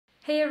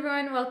Hey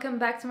everyone, welcome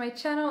back to my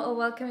channel, or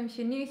welcome if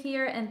you're new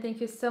here, and thank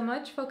you so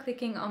much for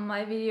clicking on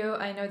my video.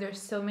 I know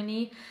there's so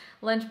many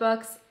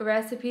lunchbox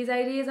recipes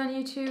ideas on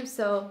YouTube,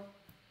 so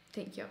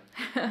thank you.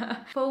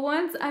 For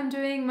once, I'm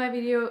doing my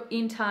video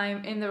in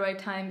the right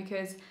time,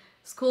 because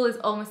school is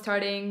almost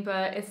starting,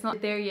 but it's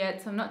not there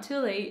yet, so I'm not too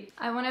late.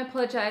 I want to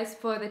apologize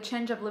for the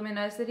change of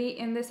luminosity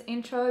in this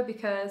intro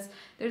because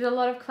there's a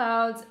lot of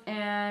clouds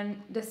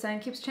and the sun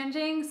keeps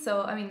changing.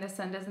 So, I mean, the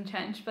sun doesn't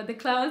change, but the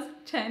clouds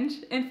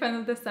change in front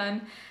of the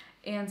sun,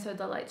 and so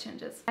the light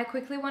changes. I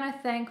quickly want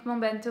to thank Mon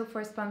Bento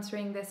for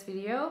sponsoring this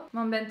video.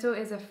 Mon Bento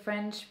is a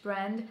French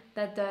brand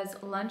that does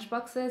lunch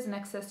boxes and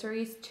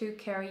accessories to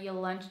carry your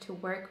lunch to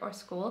work or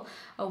school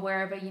or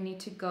wherever you need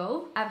to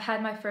go. I've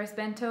had my first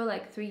bento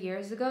like 3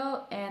 years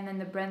ago, and then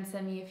the brand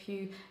sent me a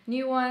few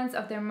new ones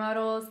of their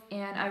models,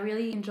 and I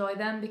really enjoy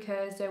them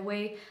because they're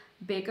way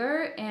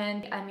bigger,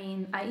 and I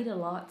mean, I eat a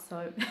lot,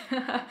 so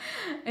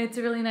it's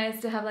really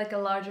nice to have like a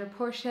larger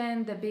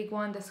portion. The big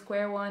one, the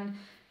square one,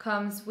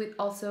 comes with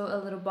also a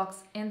little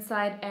box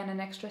inside and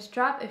an extra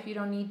strap if you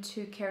don't need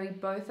to carry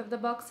both of the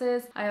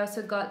boxes. I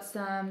also got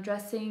some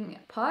dressing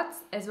pots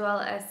as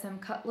well as some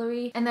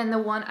cutlery. And then the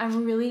one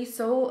I'm really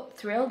so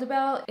thrilled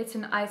about, it's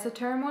an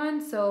isotherm one,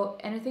 so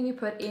anything you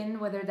put in,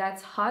 whether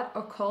that's hot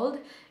or cold,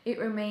 it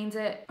remains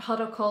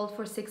hot or cold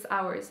for 6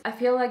 hours. I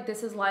feel like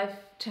this is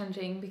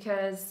life-changing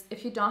because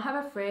if you don't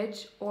have a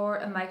fridge or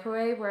a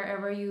microwave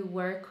wherever you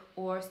work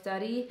or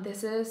study,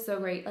 this is so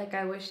great. Like,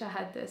 I wish I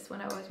had this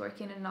when I was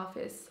working in an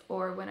office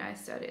or when I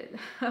studied.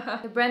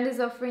 The brand is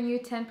offering you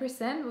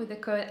 10% with the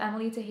code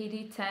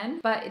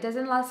AmelieTahiti10, but it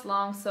doesn't last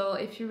long, so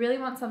if you really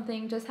want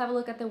something, just have a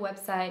look at the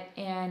website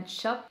and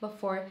shop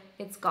before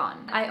it's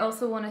gone. I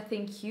also want to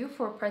thank you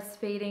for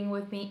participating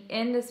with me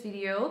in this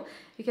video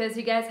because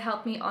you guys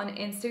helped me on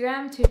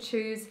Instagram to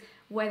choose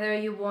whether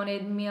you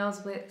wanted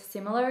meals with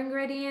similar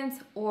ingredients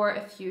or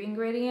a few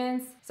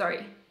ingredients.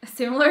 Sorry,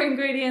 similar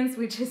ingredients,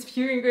 which is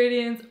few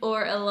ingredients,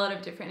 or a lot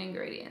of different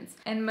ingredients.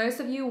 And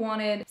most of you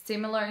wanted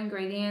similar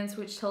ingredients,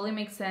 which totally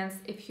makes sense.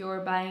 If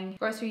you're buying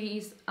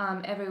groceries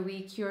every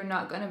week, you're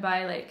not gonna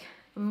buy like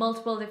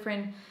multiple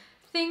different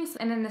things.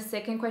 And then the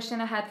second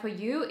question I had for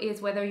you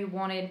is whether you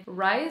wanted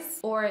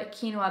rice or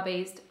quinoa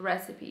based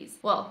recipes.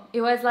 Well,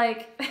 it was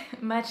like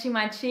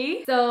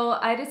matchy. So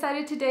I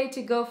decided today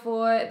to go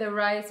for the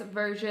rice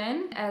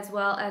version as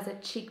well as a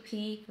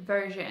chickpea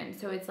version.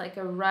 So it's like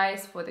a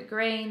rice for the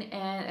grain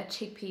and a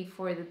chickpea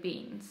for the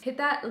beans. Hit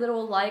that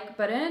little like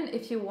button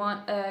if you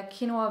want a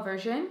quinoa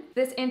version.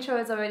 This intro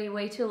is already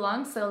way too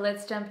long, so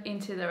let's jump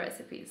into the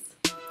recipes.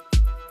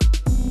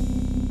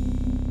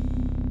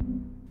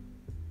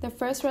 The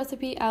first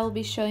recipe I will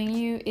be showing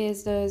you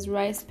is those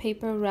rice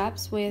paper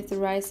wraps with the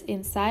rice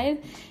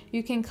inside.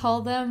 You can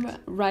call them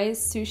rice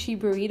sushi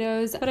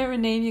burritos, whatever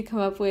name you come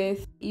up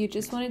with. You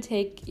just want to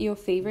take your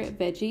favorite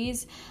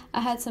veggies.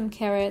 I had some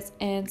carrots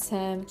and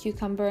some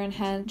cucumber in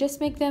hand. Just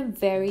make them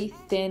very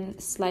thin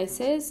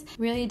slices.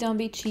 Really don't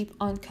be cheap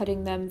on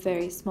cutting them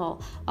very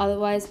small,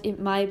 otherwise it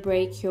might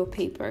break your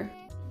paper.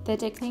 The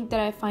technique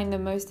that I find the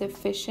most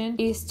efficient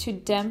is to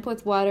damp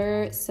with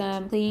water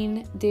some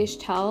clean dish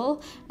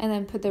towel and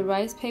then put the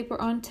rice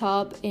paper on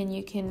top, and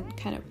you can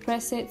kind of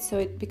press it so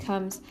it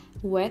becomes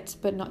wet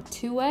but not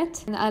too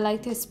wet. And I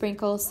like to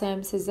sprinkle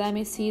some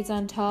sesame seeds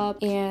on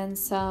top and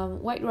some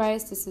white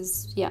rice. This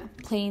is, yeah,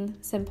 plain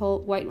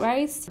simple white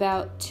rice,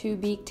 about 2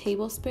 big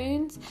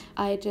tablespoons.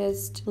 I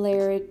just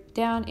layer it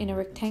down in a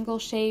rectangle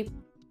shape.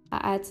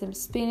 I add some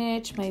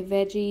spinach, my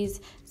veggies,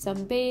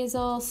 some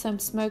basil, some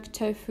smoked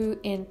tofu,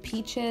 and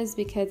peaches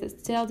because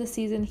it's still the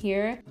season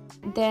here.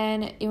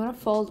 Then you want to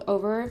fold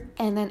over,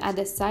 and then at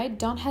the side,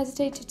 don't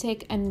hesitate to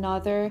take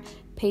another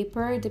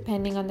paper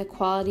depending on the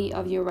quality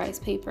of your rice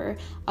paper,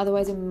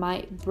 otherwise it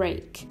might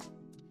break.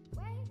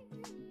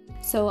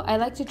 So I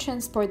like to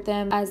transport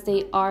them as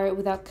they are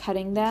without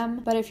cutting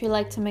them, but if you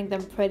like to make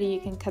them pretty, you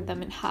can cut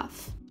them in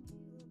half.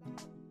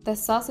 The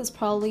sauce is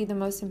probably the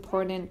most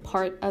important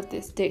part of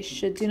this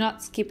dish, so do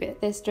not skip it.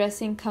 This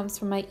dressing comes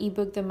from my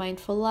ebook,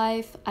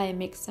 TheMindfulLife. I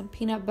mixed some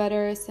peanut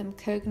butter, some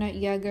coconut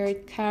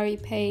yogurt, curry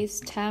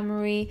paste,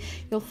 tamari.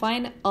 You'll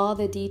find all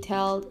the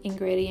detailed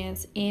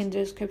ingredients in the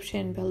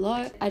description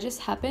below. I just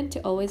happen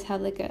to always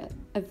have like a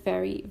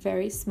very,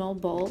 very small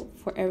bowl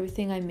for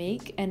everything I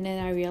make, and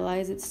then I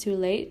realize it's too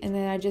late, and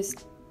then I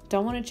just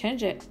don't want to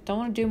change it, don't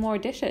want to do more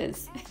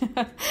dishes.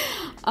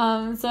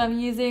 So I'm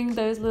using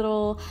those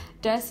little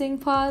dressing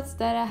pots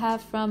that I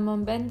have from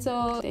Mon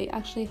Bento. They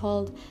actually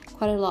hold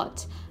quite a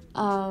lot.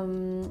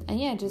 And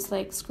yeah, just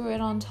like screw it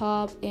on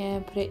top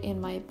and put it in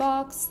my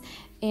box,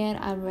 and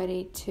I'm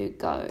ready to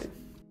go.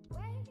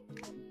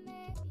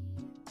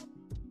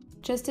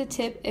 Just a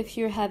tip, if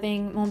you're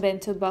having Mon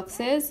Bento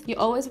boxes, you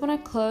always want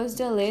to close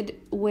the lid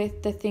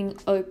with the thing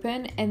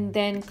open and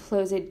then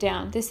close it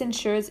down. This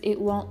ensures it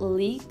won't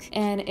leak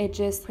and it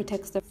just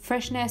protects the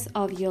freshness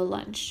of your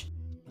lunch.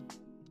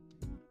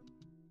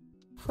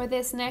 For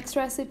this next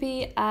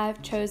recipe,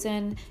 I've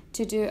chosen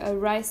to do a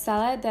rice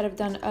salad that I've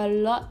done a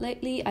lot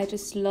lately. I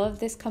just love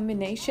this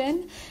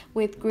combination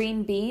with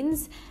green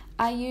beans.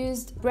 I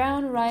used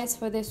brown rice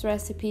for this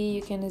recipe.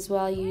 You can as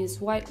well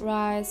use white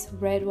rice,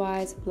 red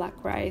rice,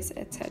 black rice,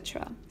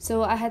 etc.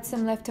 So I had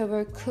some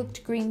leftover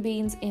cooked green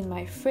beans in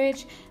my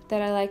fridge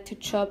that I like to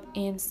chop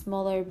in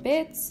smaller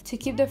bits. To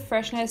keep the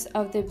freshness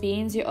of the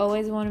beans, you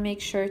always want to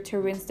make sure to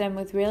rinse them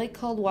with really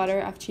cold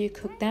water after you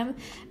cook them,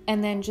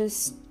 and then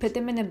just put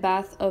them in a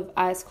bath of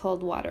ice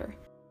cold water.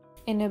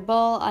 In a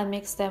bowl, I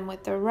mix them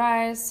with the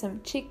rice, some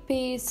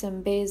chickpeas,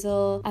 some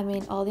basil,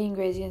 all the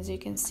ingredients you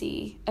can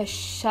see. A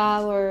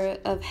shower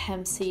of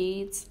hemp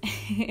seeds,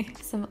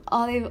 some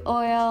olive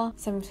oil,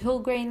 some whole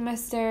grain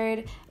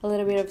mustard, a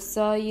little bit of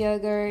soy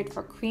yogurt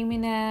for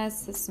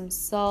creaminess, some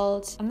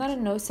salt. I'm not a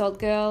no salt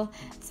girl.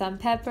 Some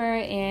pepper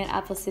and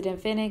apple cider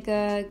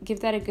vinegar. Give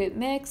that a good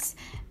mix,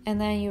 and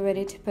then you're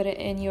ready to put it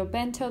in your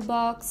bento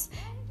box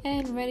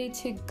and ready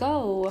to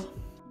go.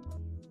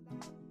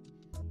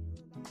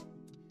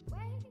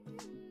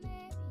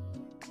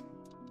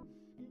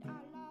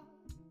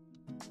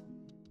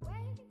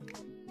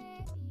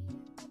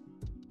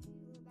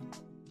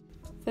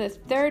 For the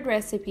third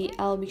recipe,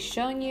 I'll be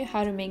showing you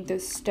how to make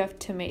those stuffed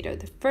tomato.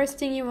 The first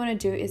thing you want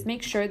to do is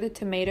make sure the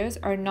tomatoes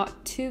are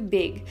not too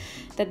big,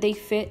 that they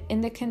fit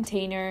in the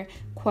container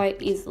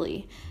quite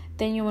easily.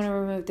 Then you want to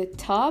remove the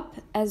top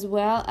as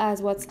well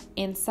as what's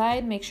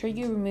inside. Make sure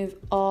you remove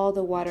all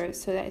the water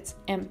so that it's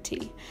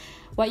empty.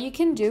 What you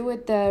can do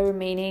with the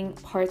remaining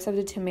parts of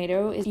the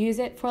tomato is use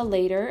it for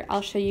later.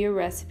 I'll show you a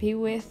recipe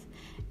with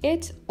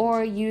it,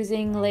 or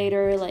using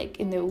later like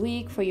in the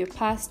week for your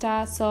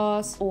pasta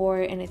sauce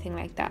or anything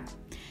like that.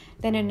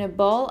 Then in a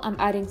bowl, I'm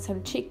adding some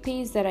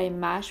chickpeas that I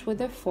mash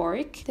with a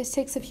fork. This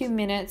takes a few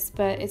minutes,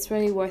 but it's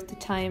really worth the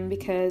time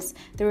because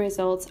the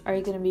results are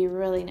going to be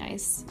really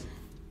nice.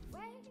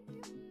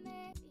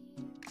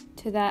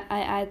 To that, I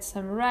add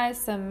some rice,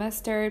 some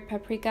mustard,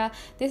 paprika.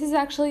 This is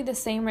actually the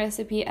same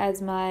recipe as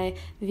my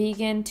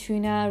vegan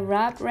tuna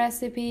wrap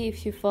recipe.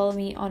 If you follow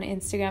me on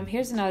Instagram,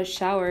 here's another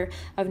shower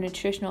of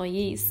nutritional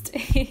yeast.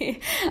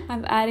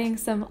 I'm adding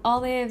some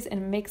olives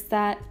and mix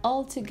that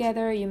all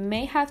together. You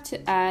may have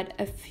to add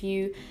a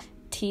few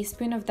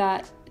teaspoons of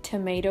that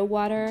tomato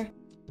water.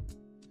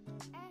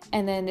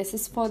 And then this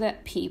is for the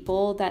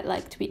people that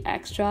like to be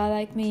extra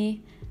like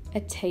me, a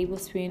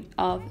tablespoon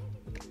of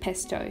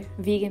pesto,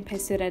 vegan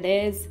pesto that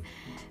is.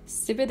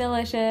 Super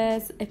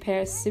delicious. It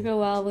pairs super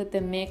well with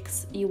the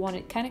mix. You want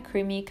it kind of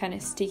creamy, kind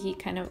of sticky,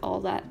 kind of all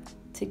that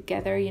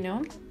together, you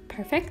know.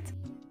 Perfect.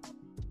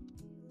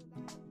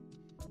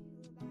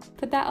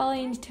 Put that all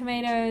in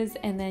tomatoes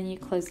and then you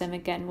close them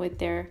again with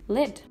their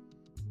lid.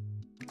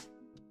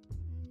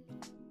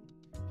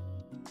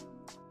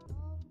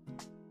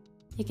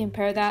 You can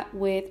pair that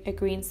with a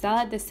green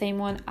salad, the same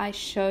one I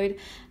showed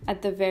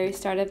at the very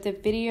start of the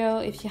video.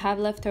 If you have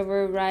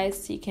leftover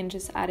rice, you can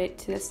just add it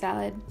to the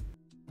salad.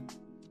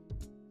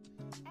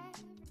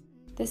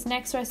 This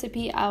next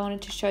recipe, I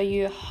wanted to show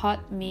you a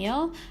hot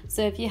meal.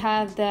 So if you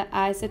have the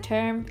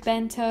isotherm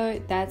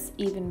bento, that's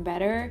even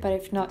better. But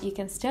if not, you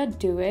can still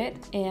do it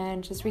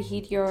and just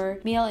reheat your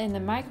meal in the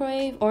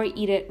microwave or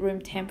eat it room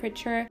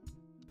temperature.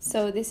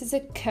 So this is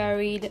a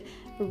curried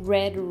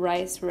red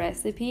rice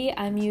recipe.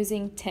 I'm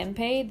using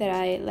tempeh that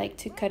I like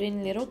to cut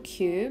in little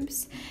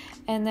cubes,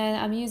 and then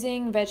I'm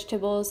using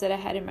vegetables that I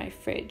had in my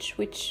fridge,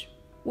 which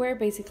were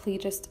basically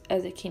just a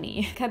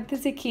zucchini. Cut the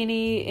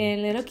zucchini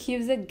in little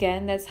cubes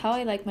again. That's how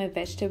I like my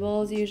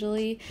vegetables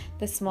usually.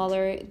 The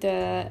smaller,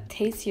 the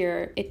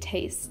tastier it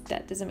tastes.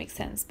 That doesn't make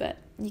sense, but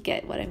you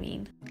get what I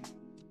mean.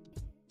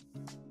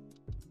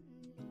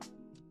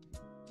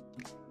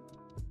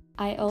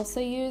 I also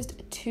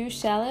used 2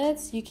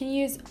 shallots. You can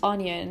use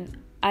onion.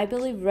 I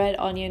believe red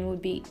onion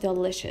would be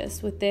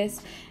delicious with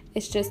this.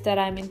 It's just that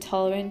I'm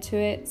intolerant to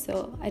it,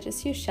 so I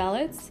just use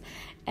shallots.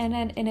 And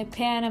then in a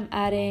pan, I'm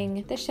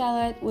adding the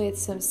shallot with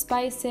some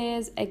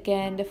spices.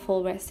 Again, the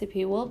full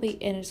recipe will be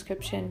in the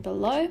description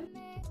below.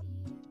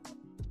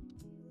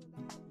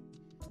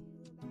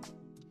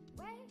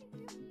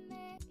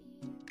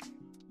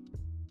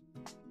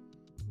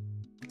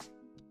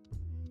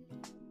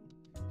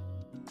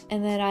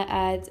 And then I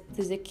add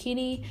the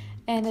zucchini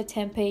and the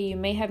tempeh. You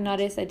may have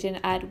noticed I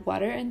didn't add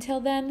water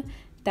until then.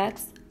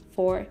 That's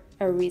for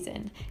a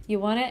reason. You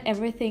want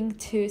everything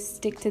to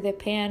stick to the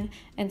pan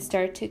and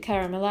start to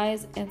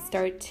caramelize and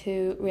start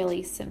to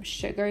release some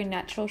sugar,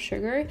 natural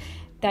sugar,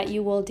 that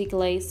you will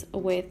deglaze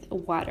with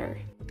water.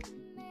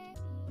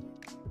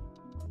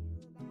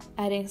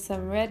 Adding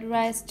some red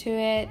rice to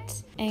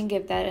it and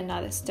give that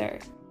another stir.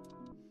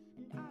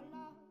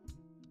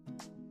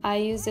 I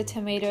used the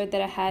tomato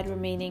that I had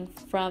remaining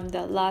from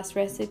the last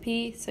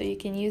recipe, so you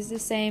can use the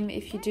same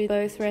if you do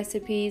both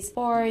recipes,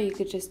 or you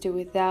could just do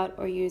without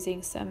or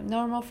using some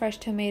normal fresh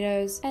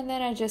tomatoes. And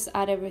then I just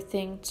add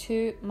everything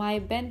to my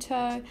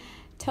bento,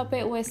 top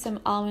it with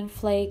some almond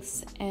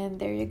flakes, and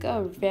there you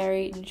go,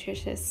 very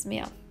nutritious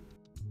meal.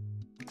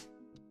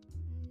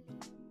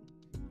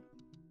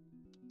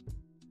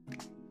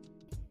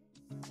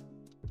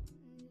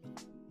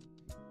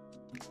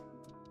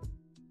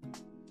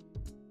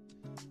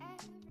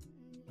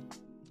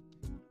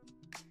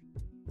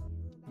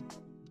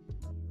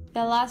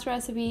 The last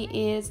recipe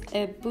is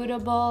a Buddha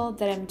bowl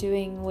that I'm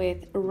doing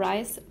with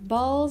rice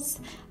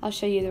balls. I'll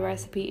show you the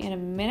recipe in a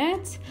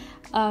minute.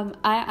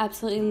 I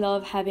absolutely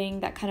love having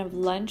that kind of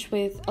lunch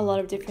with a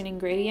lot of different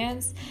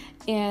ingredients,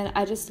 and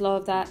I just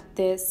love that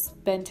this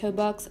bento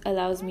box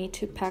allows me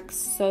to pack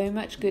so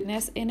much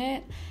goodness in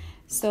it.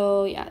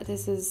 So yeah,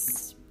 this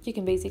is, you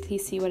can basically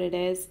see what it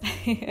is.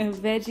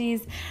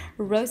 Veggies,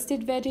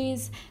 roasted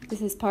veggies.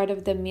 This is part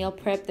of the meal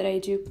prep that I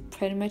do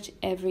pretty much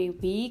every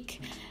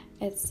week.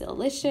 It's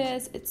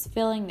delicious, it's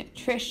filling,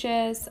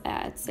 nutritious. I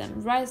add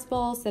some rice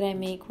balls that I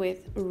make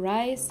with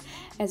rice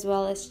as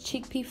well as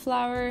chickpea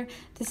flour.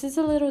 This is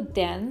a little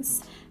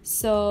dense,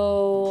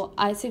 so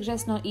I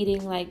suggest not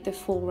eating like the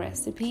full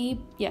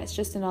recipe. Yeah, it's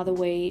just another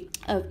way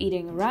of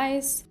eating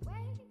rice.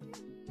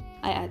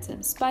 I add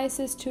some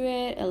spices to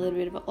it, a little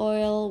bit of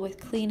oil. With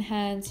clean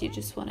hands, you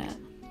just want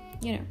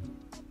to,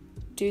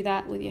 do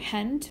that with your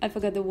hand. I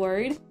forgot the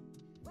word.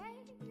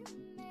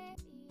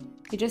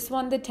 You just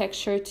want the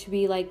texture to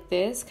be like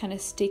this, kind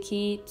of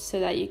sticky, so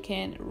that you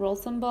can roll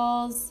some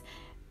balls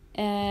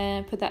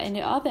and put that in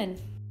the oven.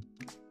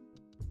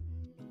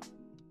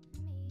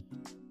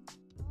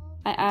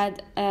 I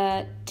add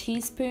a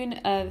teaspoon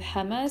of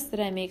hummus that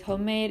I make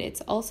homemade.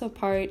 It's also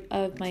part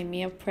of my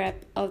meal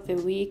prep of the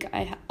week.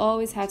 I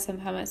always have some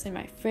hummus in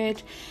my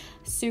fridge.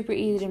 Super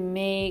easy to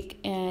make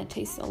and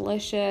tastes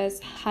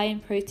delicious, high in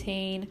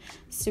protein,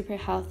 super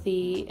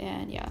healthy,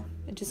 and yeah,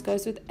 it just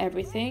goes with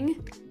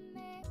everything.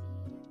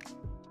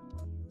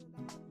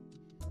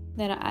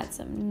 Then I add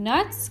some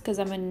nuts because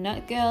I'm a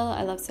nut girl.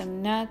 I love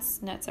some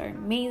nuts. Nuts are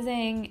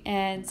amazing.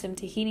 And some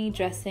tahini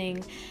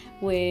dressing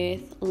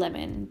with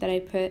lemon that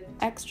I put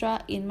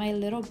extra in my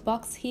little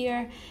box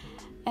here.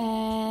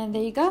 And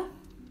there you go.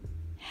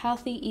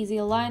 Healthy, easy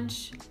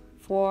lunch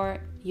for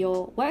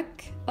your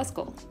work or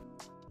school.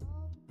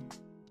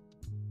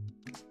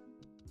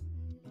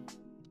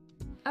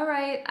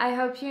 Alright, I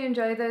hope you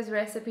enjoyed those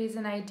recipes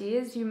and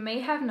ideas. You may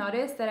have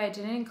noticed that I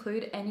didn't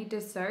include any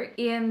dessert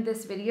in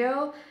this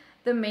video.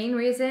 The main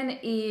reason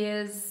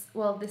is,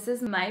 well, this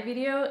is my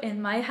video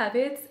and my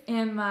habits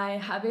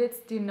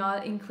do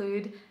not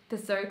include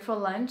dessert for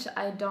lunch.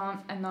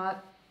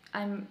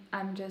 I'm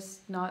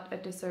just not a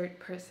dessert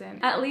person.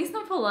 At least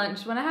not for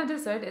lunch. When I have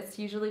dessert, it's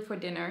usually for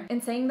dinner.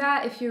 In saying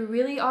that, if you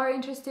really are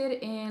interested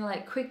in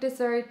like quick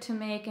dessert to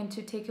make and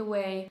to take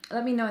away,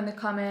 let me know in the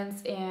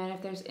comments, and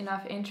if there's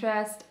enough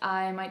interest,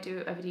 I might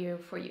do a video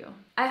for you.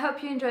 I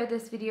hope you enjoyed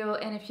this video,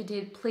 and if you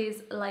did,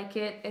 please like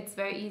it. It's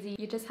very easy.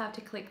 You just have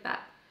to click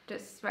that.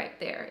 Just right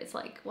there. It's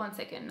like 1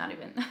 second, not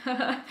even.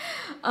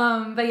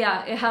 But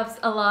yeah, it helps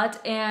a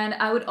lot, and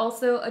I would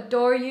also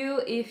adore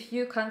you if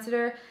you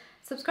consider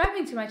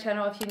subscribing to my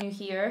channel if you're new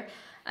here.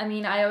 I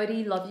mean, I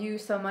already love you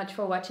so much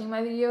for watching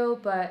my video,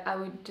 but I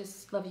would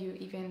just love you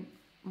even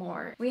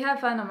more. We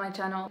have fun on my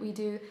channel. We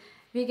do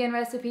vegan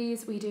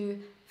recipes, we do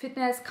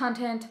fitness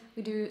content,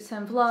 we do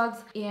some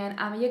vlogs, and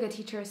I'm a yoga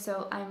teacher,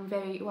 so I'm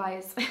very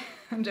wise.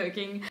 I'm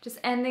joking. Just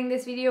ending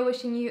this video,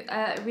 wishing you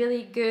a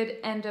really good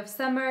end of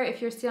summer.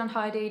 If you're still on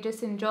holiday,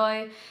 just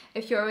enjoy.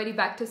 If you're already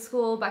back to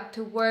school, back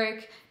to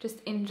work,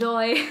 just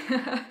enjoy.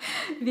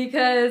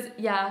 Because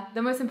yeah,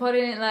 the most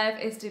important in life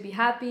is to be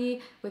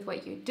happy with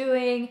what you're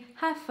doing,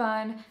 have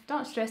fun,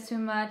 don't stress too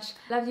much.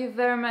 Love you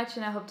very much,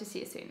 and I hope to see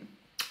you soon.